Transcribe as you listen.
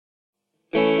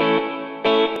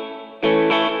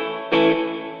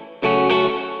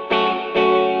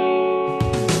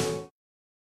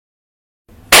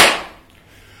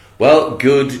Well,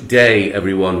 good day,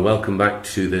 everyone. Welcome back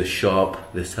to the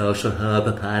shop, the social hub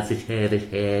of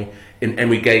positivity in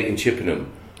Emery Gate in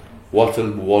Chippenham. What a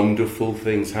wonderful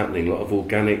thing's happening. A lot of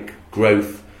organic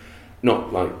growth.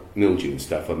 Not like mildew and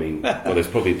stuff. I mean, well, there's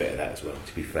probably a bit of that as well,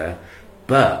 to be fair.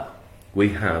 But we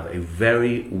have a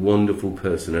very wonderful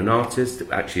person, an artist,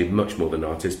 actually much more than an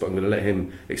artist, but I'm going to let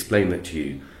him explain that to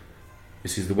you.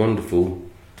 This is the wonderful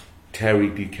Terry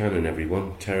Buchanan,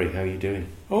 everyone. Terry, how are you doing?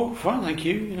 Oh, fine, thank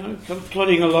you. You know,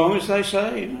 plodding along, as they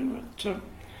say. You know, but,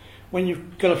 when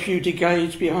you've got a few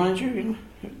decades behind you, you know,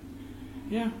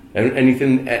 yeah. And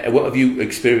anything? What have you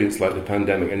experienced, like the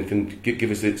pandemic? Anything?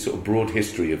 Give us a sort of broad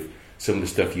history of some of the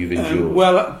stuff you've endured.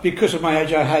 Well, because of my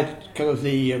age, I had kind of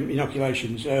the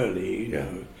inoculations early. You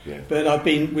know. Yeah. But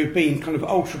we've been kind of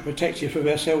ultra protective of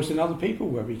ourselves and other people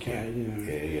where we can. You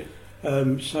know.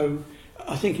 Yeah. So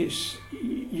I think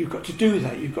you've got to do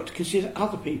that. You've got to consider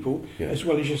other people as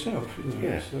well as yourself. You know,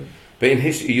 yeah. so. But in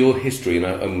your history,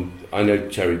 and I know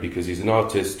Terry because he's an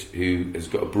artist who has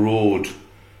got a broad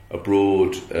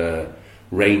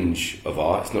range of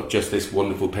art. It's not just this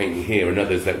wonderful painting here and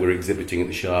others that we're exhibiting at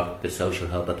the shop, the social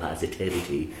hub of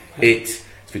positivity. It's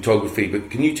photography.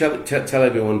 But can you tell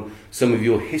everyone some of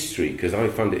your history? Because I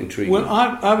found it intriguing. Well,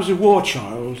 I was a war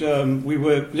child. We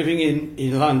were living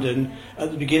in London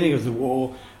at the beginning of the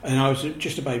war, and I was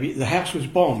just a baby. The house was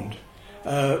bombed,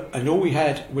 and all we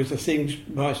had was the things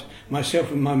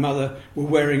myself and my mother were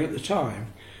wearing at the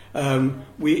time.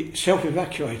 We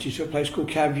self-evacuated to a place called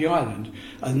Canvey Island,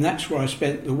 and that's where I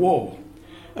spent the war.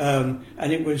 And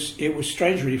it was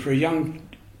strange, really, for a young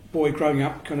boy growing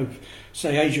up, kind of,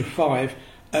 say, age of 5.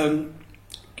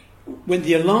 When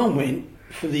the alarm went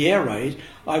for the air raid,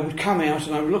 I would come out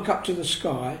and I would look up to the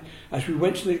sky as we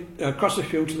went across the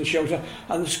field to the shelter,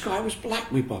 and the sky was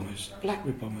black with bombers.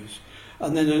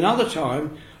 And then another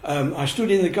time, I stood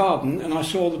in the garden and I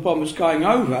saw the bombers going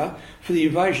over for the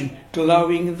invasion,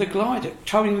 towing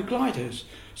the gliders.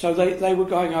 So they were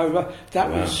going over. That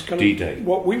was kind D-Day. of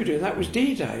what we were doing. That was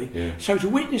D-Day. Yeah. So to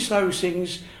witness those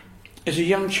things as a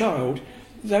young child,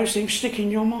 those things stick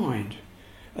in your mind.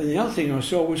 And the other thing I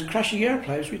saw was crashing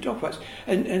airplanes with dogfights.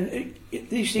 And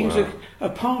these things are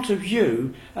part of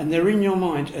you, and they're in your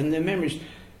mind, and they're memories.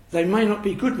 They may not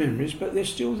be good memories, but they're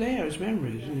still there as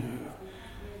memories, you know.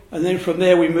 And then from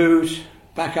there we moved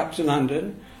back up to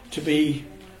London to be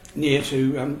near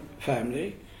to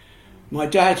family. My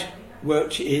dad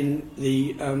worked in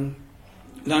the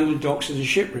London docks as a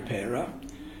ship repairer.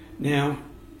 Now,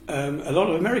 a lot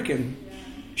of American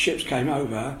ships came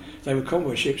over. They were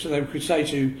convoy ships, so they could say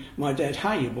to my dad,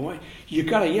 "Hey, boy, you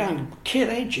got a young kid,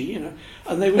 ain't you?" You know,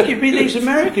 and they would give me these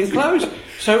American clothes.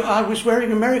 So I was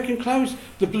wearing American clothes,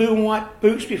 the blue and white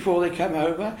boots before they came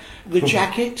over, the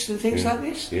jackets and things like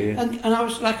this. Yeah. And I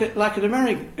was like an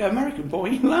American boy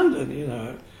in London, you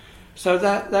know. So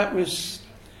that was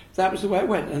the way it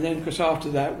went. And then, of course,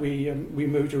 after that we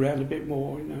moved around a bit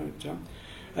more, you know.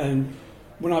 And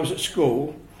when I was at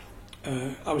school,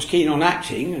 I was keen on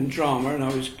acting and drama, and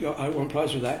I won a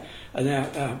prize for that. And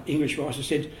our English master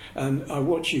said, "I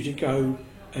want you to go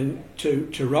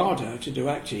to RADA to do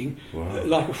acting,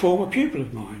 like a former pupil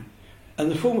of mine."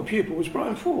 And the former pupil was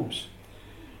Brian Forbes.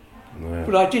 Wow.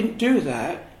 But I didn't do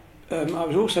that. I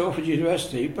was also offered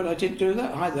university, but I didn't do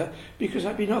that either because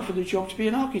I'd been offered the job to be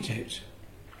an architect.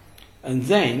 And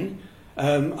then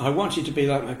I wanted to be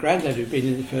like my granddad, who'd been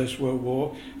in the First World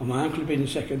War, and my uncle had been in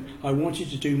the Second. I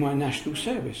wanted to do my national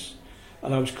service.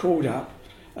 And I was called up,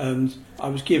 and I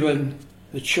was given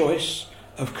the choice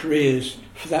of careers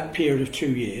for that period of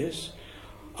 2 years,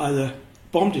 either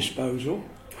bomb disposal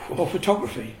or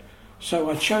photography. So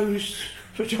I chose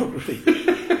photography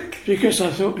because I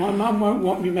thought my mum won't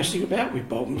want me messing about with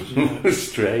bombs. You know.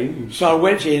 Strange. So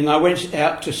I went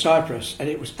out to Cyprus, and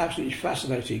it was absolutely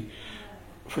fascinating.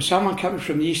 For someone coming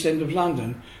from the East End of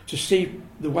London to see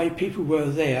the way people were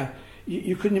there,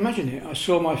 you couldn't imagine it. I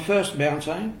saw my first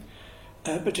mountain,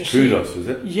 but to Kudos, was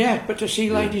it? Yeah, but to see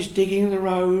ladies digging the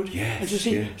road, yes, and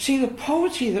to see the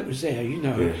poverty that was there, you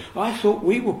know. Yeah. I thought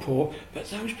we were poor, but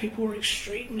those people were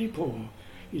extremely poor,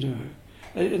 you know.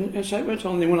 And so it went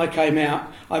on. Then when I came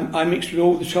out, I mixed with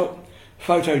all the top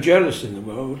photojournalists in the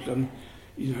world,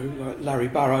 you know, like Larry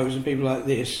Burrows and people like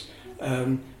this.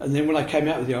 And then when I came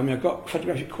out of the army, I got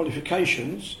photographic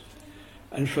qualifications,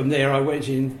 and from there I went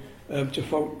in to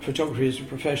photography as a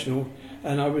professional,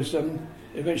 and I was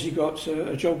eventually got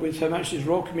a job with Her Majesty's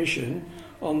Royal Commission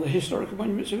on the Historical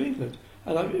Monuments of England,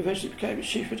 and I eventually became its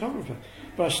chief photographer.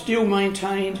 But I still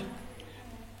maintained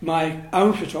my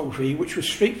own photography, which was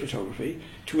street photography,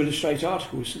 to illustrate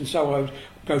articles, and so I would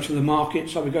go to the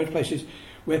markets, I would go to places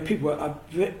where people were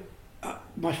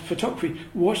my photography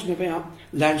wasn't about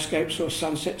landscapes or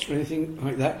sunsets or anything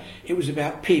like that. It was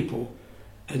about people,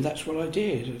 and that's what I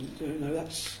did. And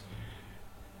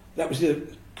that was the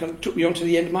kind of took me on to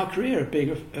the end of my career of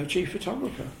being a chief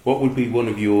photographer. What would be one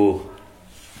of your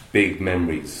big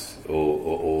memories,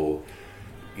 or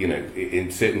you know,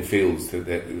 in certain fields that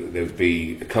there would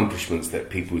be accomplishments that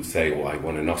people would say, "Oh, I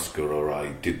won an Oscar," or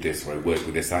 "I did this," or "I worked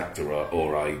with this actor,"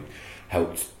 or "I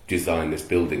helped design this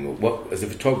building"? Or what, as a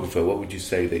photographer, what would you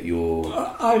say that your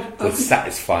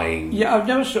satisfying? Yeah,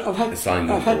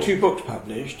 I've had 2 books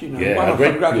published. You know, one on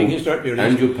photographing historic buildings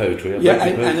and your poetry.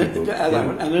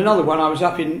 And another one. I was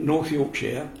up in North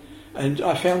Yorkshire, and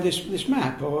I found this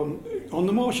map on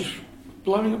the moors just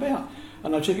blowing about.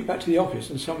 And I took it back to the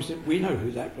office, and someone said, "We know who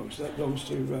that belongs to. That belongs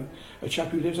to a chap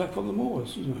who lives up on the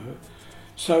moors." You know,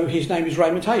 so his name is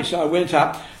Raymond Hayes. So I went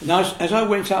up, and as I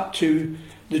went up to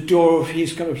the door of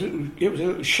his kind of it was a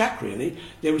little shack really.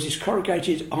 There was this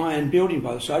corrugated iron building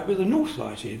by the side with a north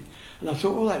light in, and I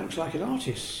thought, "Oh, that looks like an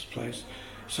artist's place."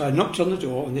 So I knocked on the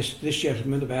door, and this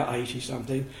gentleman, about 80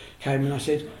 something, came, and I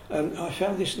said, "I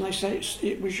found this," and they said,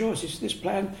 "It was yours. It's this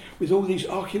plan with all these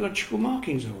archaeological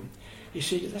markings on." He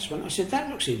said, "That's one." I said, "That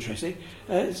looks interesting.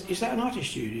 Is that an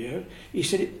artist studio?" He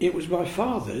said, "It was my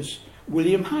father's,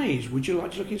 William Hayes. Would you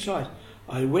like to look inside?"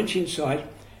 I went inside.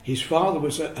 His father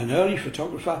was an early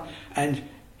photographer, and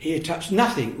he had touched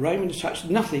nothing. Raymond had touched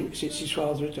nothing since his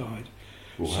father had died.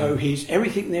 Wow. So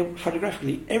everything there,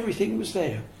 photographically, everything was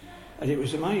there, and it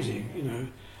was amazing, you know.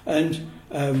 And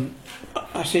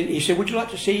he said, "Would you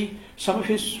like to see some of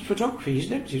his photography, his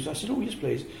negatives?" I said, "Oh, yes,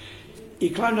 please." He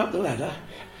climbed up the ladder,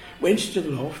 went into the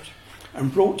loft,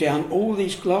 and brought down all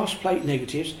these glass plate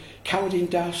negatives covered in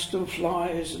dust and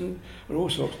flies and all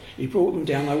sorts. He brought them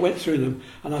down. I went through them,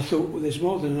 and I thought, well, there's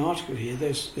more than an article here.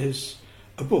 There's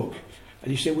a book.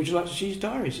 And he said, "Would you like to see his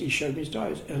diaries?" He showed me his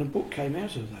diaries, and a book came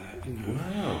out of that. You know.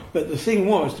 Wow! But the thing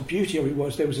was, the beauty of it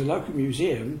was, there was a local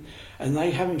museum, and they,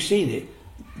 having seen it,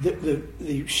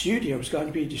 the studio was going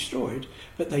to be destroyed,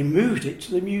 but they moved it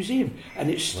to the museum, and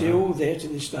it's still there to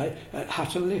this day at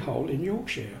Huttonley Hole in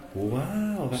Yorkshire.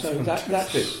 Wow, that's so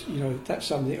fantastic. That's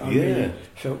something I really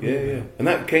felt. Yeah. And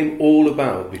that came all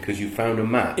about because you found a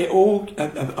map.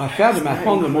 I found a map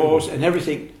on the moors, and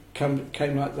everything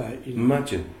came like that. You know?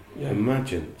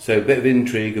 Imagine. So a bit of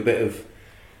intrigue, a bit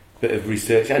of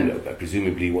research, and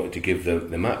presumably you wanted to give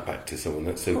the map back to someone.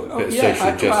 That's a bit of social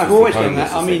justice. I've always done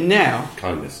that. I mean, now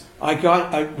kindness.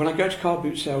 When I go to car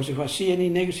boot sales, if I see any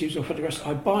negatives or photographs,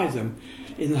 I buy them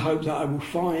in the hope that I will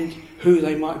find who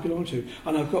they might belong to.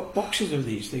 And I've got boxes of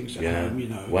these things at home, you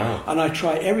know. Wow. And I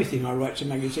try everything. I write to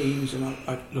magazines, and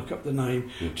I look up the name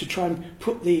to try and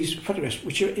put these photographs,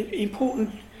 which are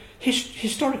important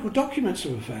historical documents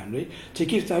of a family, to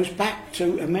give those back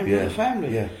to a member of the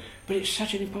family. Yeah. But it's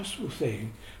such an impossible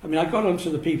thing. I mean, I got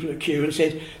onto the people at Kew and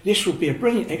said, "This would be a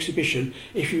brilliant exhibition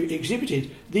if you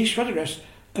exhibited these photographs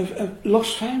of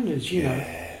lost families, you know.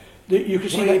 That you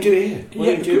could see what do you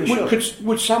do here?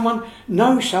 Would someone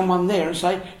know someone there and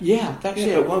say, yeah, that's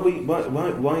it?" But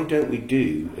why don't we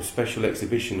do a special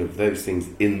exhibition of those things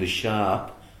in the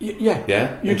S.H.O.P?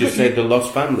 Yeah. And just say the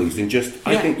lost families, and just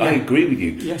I agree with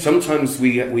you. Yeah. Sometimes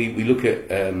we look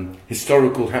at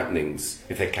historical happenings,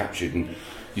 if they're captured, and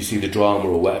you see the drama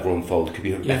or whatever unfold. It could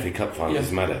be a FA Cup final,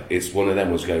 doesn't matter. It's one of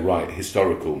them was go right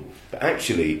historical, but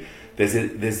actually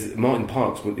there's Martin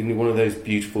Parks, one of those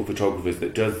beautiful photographers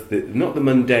that does not the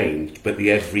mundane but the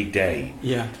everyday.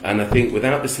 Yeah. And I think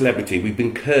without the celebrity, we've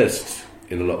been cursed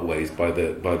in a lot of ways by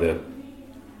the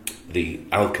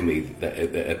alchemy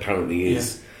that apparently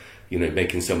is, you know,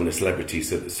 making someone a celebrity,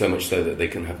 so much so that they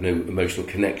can have no emotional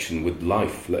connection with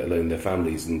life, let alone their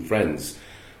families and friends.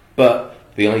 But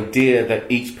the idea that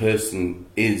each person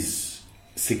is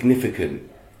significant.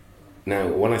 Now,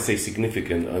 when I say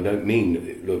significant, I don't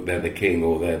mean, look, they're the king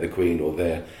or they're the queen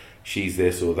or she's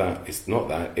this or that. It's not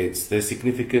that. They're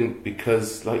significant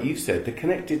because, like you said, they're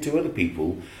connected to other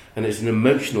people, and it's an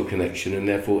emotional connection, and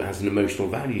therefore it has an emotional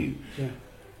value.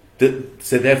 Yeah.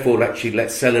 So therefore, actually,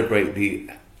 let's celebrate the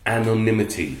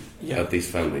anonymity of these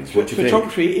families. What do you think?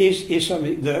 Photography is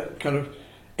something that kind of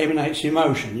emanates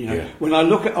emotion, you know. Yeah. When I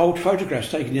look at old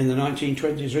photographs taken in the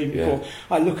 1920s or even before,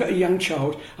 I look at a young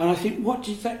child and I think, what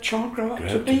did that child grow up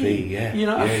to be? You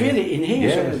know, I feel it in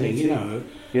here, sort of thing, you know.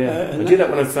 Yeah, I do that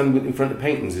when I'm standing in front of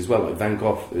paintings as well, like Van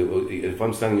Gogh. If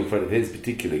I'm standing in front of his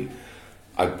particularly,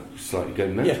 I slightly go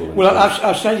mental. Yeah. Well,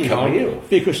 I've studied Arles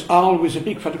because Arles was a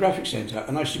big photographic centre,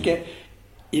 and I used to get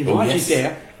invited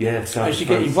there. I used to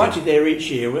get invited there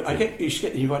each year. Used to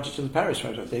get invited to the Paris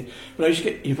photo thing, but I used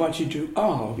to get invited to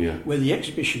Arles, where the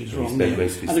exhibitions were on there.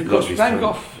 And of course, Van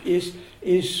Gogh is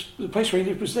is the place where he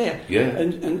lived was there. Yeah.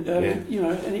 And you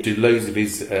know, and did loads of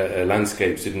his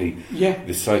landscapes, didn't he? Yeah.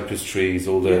 The cypress trees,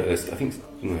 all the I think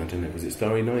I don't know, was it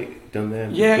Starry Night done there?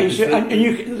 Yeah, and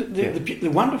the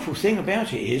wonderful thing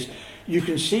about it is you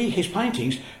can see his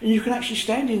paintings, and you can actually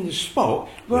stand in the spot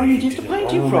where he did the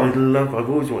painting from. I've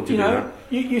always wanted to do that.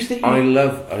 You think I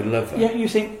love that. Yeah, you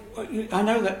think I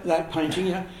know that painting.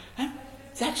 You know,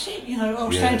 that's it. You know,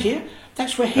 I'll stand here.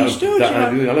 That's where he stood.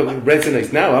 It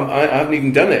resonates now. I haven't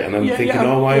even done it, and I'm thinking,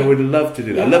 I would love to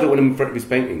do that. Yeah. I love it when I'm in front of his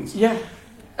paintings. Yeah.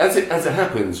 As it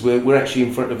happens, we're actually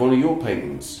in front of one of your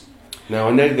paintings. Now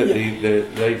I know that the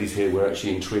ladies here were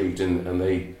actually intrigued, and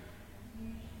they,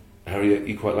 Harriet,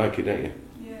 you quite like it, don't you?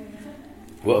 Yeah.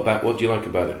 What do you like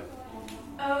about it?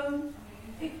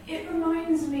 It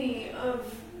reminds me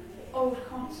of old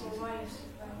consoles I used to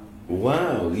play on.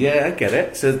 Wow, yeah, I get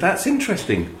it. So that's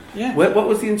interesting. Yeah. What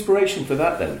was the inspiration for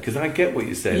that then? Because I get what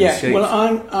you're saying. Yeah. Well,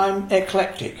 I'm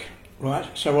eclectic, right?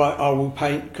 So I will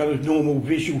paint kind of normal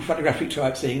visual photographic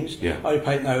type things. Yeah. I will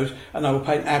paint those, and I will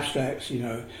paint abstracts. You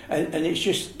know, and it's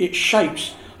just it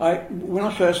shapes. When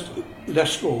I first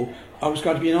left school, I was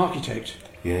going to be an architect.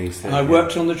 Yeah, you said. And I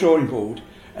worked on the drawing board,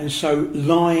 and so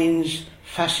lines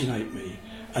fascinate me.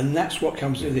 And that's what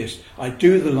comes to this. I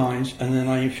do the lines and then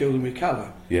I infill them with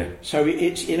colour. Yeah. So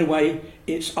it's, in a way,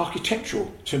 it's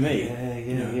architectural to me.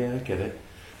 Yeah, I get it.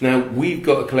 Now, we've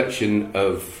got a collection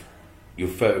of your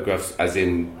photographs, as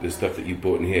in the stuff that you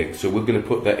brought in here. So we're going to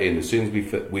put that in. As soon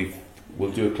as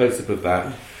we'll do a close-up of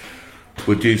that.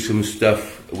 We'll do some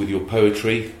stuff with your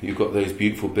poetry. You've got those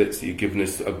beautiful bits that you've given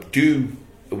us. We're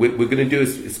going to do a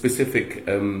specific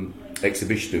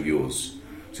exhibition of yours.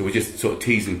 So we're just sort of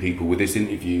teasing people with this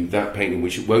interview, that painting,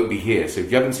 which won't be here. So if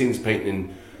you haven't seen this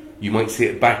painting, you might see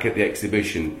it back at the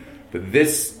exhibition. But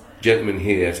this gentleman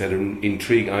here has had an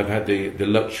intrigue. I've had the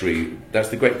luxury. That's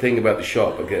the great thing about the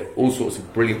shop. I get all sorts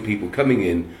of brilliant people coming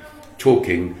in,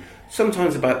 talking,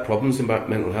 sometimes about problems, about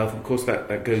mental health. Of course,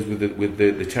 that goes with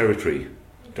the territory.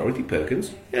 Dorothy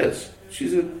Perkins, yes,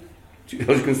 I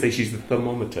was going to say she's the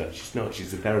thermometer. She's not.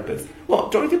 She's a therapist.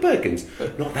 What? Dorothy Perkins?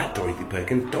 Not that Dorothy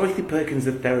Perkins. Dorothy Perkins,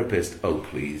 the therapist. Oh,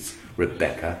 please,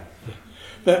 Rebecca.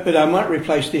 But I might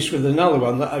replace this with another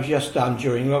one that I've just done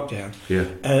during lockdown. Yeah.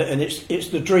 And it's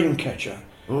the dream catcher.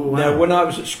 Oh, wow. Now, when I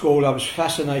was at school, I was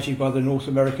fascinated by the North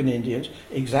American Indians.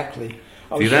 Exactly.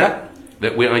 See that?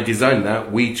 When I designed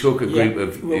that, we took a group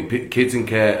of kids in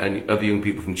care and other young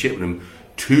people from Chippenham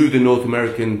to the North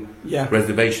American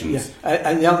reservations. Yeah.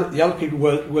 And the other people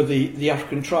were the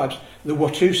African tribes. The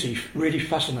Watusi really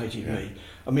fascinated me.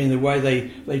 I mean, the way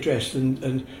they dressed,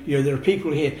 and you know, there are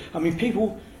people here. I mean,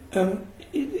 people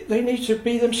they need to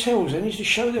be themselves. They need to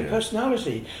show their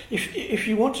personality. If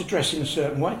you want to dress in a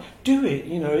certain way, do it.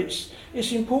 You know, it's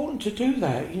important to do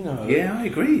that. You know. Yeah, I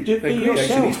agree. Be yourself.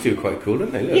 Actually, these two are quite cool,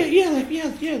 aren't they?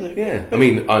 Look. Yeah. I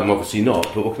mean, I'm obviously not,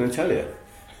 but what can I tell you?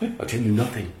 I'll tell you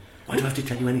nothing. Why do I have to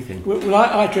tell you anything? Well,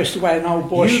 I dress the way an old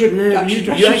boy should.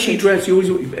 You actually dress. You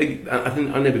always.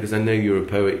 I know because I know you're a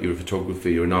poet, you're a photographer,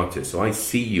 you're an artist. So I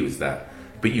see you as that.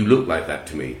 But you look like that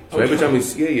to me. So every time we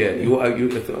that's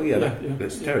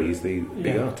Terry. He's the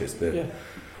big artist,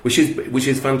 which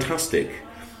is fantastic.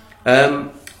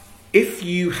 If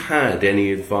you had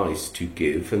any advice to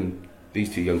give, and these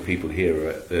two young people here are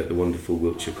at the wonderful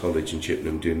Wiltshire College in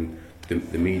Chippenham doing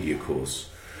the media course.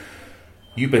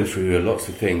 You've been through lots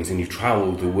of things and you've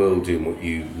travelled the world doing what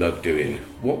you love doing.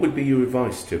 What would be your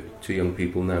advice to young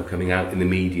people now coming out in the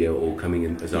media or coming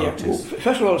in as artists? Well,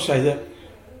 first of all, I'll say that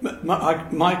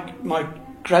my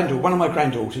granddaughter, one of my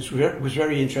granddaughters, was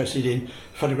very interested in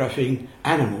photographing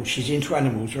animals. She's into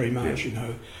animals very much, you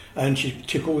know, and she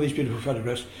took all these beautiful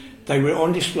photographs. They were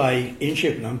on display in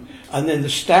Chippenham, and then the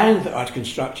stand that I'd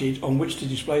constructed on which to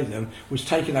display them was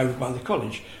taken over by the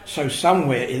college. So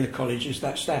somewhere in the college is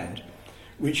that stand,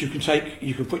 which you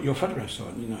can put your photographs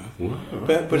on, you know.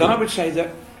 Wow. But I would say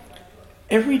that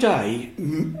every day,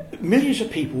 millions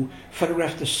of people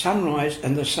photograph the sunrise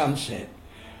and the sunset.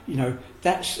 You know,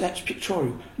 that's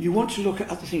pictorial. You want to look at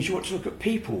other things. You want to look at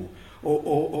people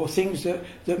or things that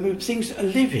move, things that are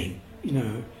living, you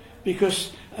know.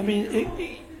 Because, I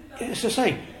mean, as I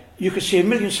say, you could see a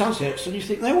million sunsets and you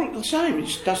think they all look the same.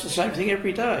 It does the same thing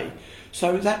every day.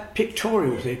 So that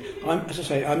pictorial thing, as I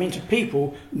say, I'm into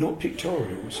people, not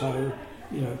pictorial. So,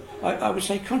 you know, I would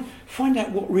say find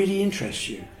out what really interests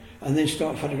you and then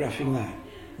start photographing that.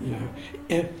 You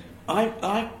know,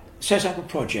 I set up a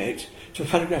project to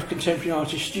photograph contemporary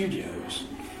artist studios.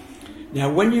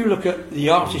 Now, when you look at the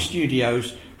artist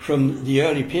studios from the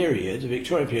early period, the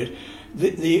Victorian period,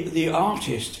 the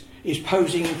artist is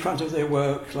posing in front of their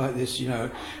work like this,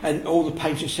 and all the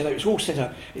painters set up. It's all set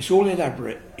up. It's all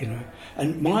elaborate,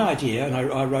 And my idea, and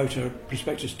I wrote a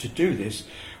prospectus to do this,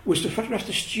 was to photograph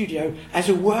the studio as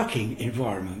a working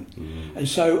environment. And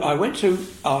so I went to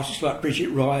artists like Bridget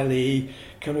Riley,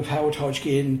 kind of Howard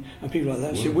Hodgkin, and people like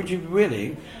that. I said, would you be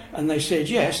willing? And they said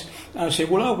yes. And I said,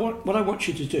 well, what I want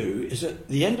you to do is at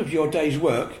the end of your day's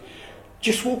work,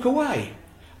 just walk away.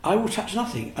 I will touch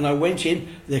nothing. And I went in,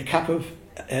 the cup of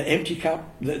empty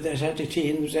cup that there's had the tea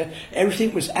in was there.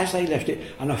 Everything was as they left it,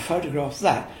 and I photographed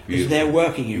that as their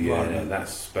working environment. Yeah,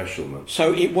 that's special, man.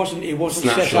 So it wasn't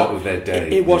snapshot set up of their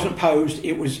day. It wasn't posed.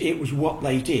 It was what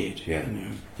they did. Yeah,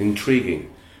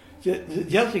 intriguing.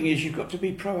 The other thing is you've got to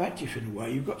be proactive in a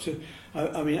way. You've got to.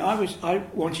 I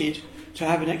wanted to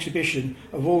have an exhibition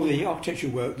of all the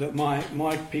architectural work that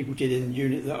my people did in the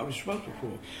unit that I was responsible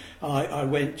for. I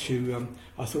went to.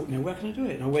 I thought, now where can I do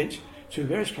it? And I went to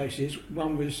various places.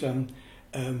 One was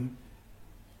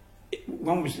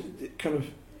kind of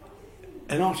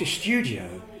an artist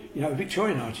studio, a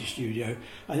Victorian artist studio,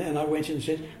 and I went in and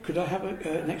said, could I have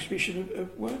an exhibition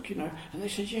of work, And they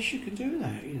said, yes, you can do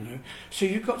that, So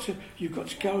you've got to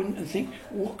go and think,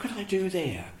 what could I do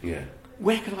there? Yeah.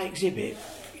 Where could I exhibit?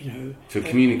 To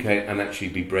communicate and actually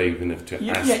be brave enough to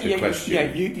ask the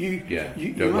question.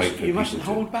 You mustn't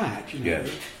hold back.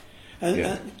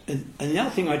 And the other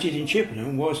thing I did in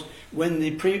Chippenham was when the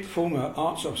former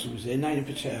arts officer was there, Naina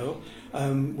Patel,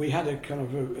 we had a kind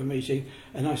of a meeting,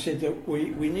 and I said that what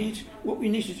we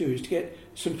need to do is to get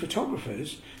some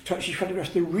photographers to actually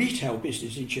photograph the retail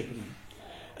business in Chippenham.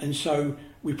 And so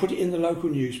we put it in the local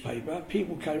newspaper,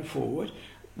 people came forward,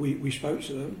 we spoke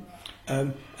to them,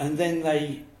 and then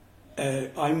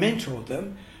I mentored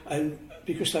them, and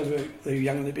because they were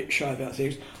young and a bit shy about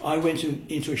things, I went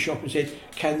into a shop and said,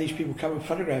 can these people come and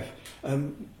photograph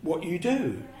what you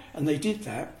do? And they did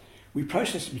that. We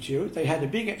processed the material. They had a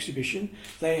big exhibition.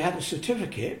 They had a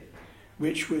certificate,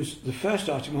 which was the first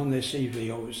item on their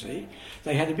CV, obviously.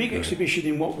 They had a big exhibition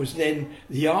in what was then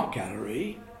the art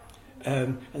gallery,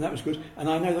 and that was good. And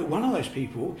I know that one of those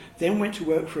people then went to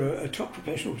work for a top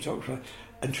professional photographer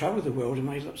and travelled the world and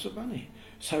made lots of money.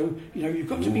 So, you've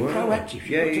got to be proactive.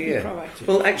 You've got to be proactive.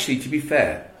 Well, actually, to be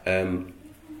fair,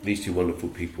 these two wonderful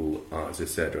people are, as I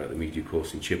said, are at the media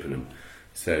course in Chippenham.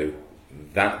 So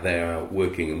that they are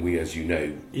working, and we, as you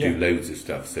know, do loads of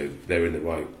stuff. So they're in the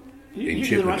right in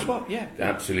Chippenham. In the right spot, yeah.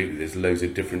 Absolutely. There's loads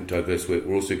of different diverse work.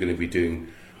 We're also going to be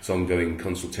doing some ongoing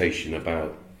consultation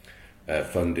about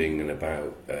funding and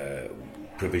about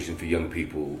provision for young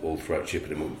people all throughout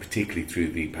Chippenham, particularly through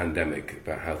the pandemic,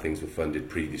 about how things were funded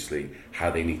previously,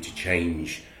 how they need to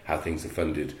change, how things are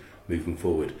funded moving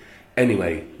forward.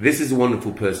 Anyway, this is a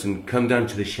wonderful person. Come down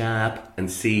to the S.H.O.P and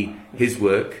see his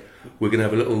work. We're going to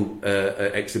have a little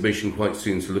exhibition quite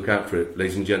soon, so look out for it.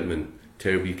 Ladies and gentlemen,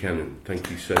 Terry Buchanan,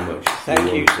 thank you so much.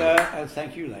 Thank you, sir, and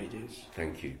thank you, ladies.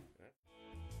 Thank you.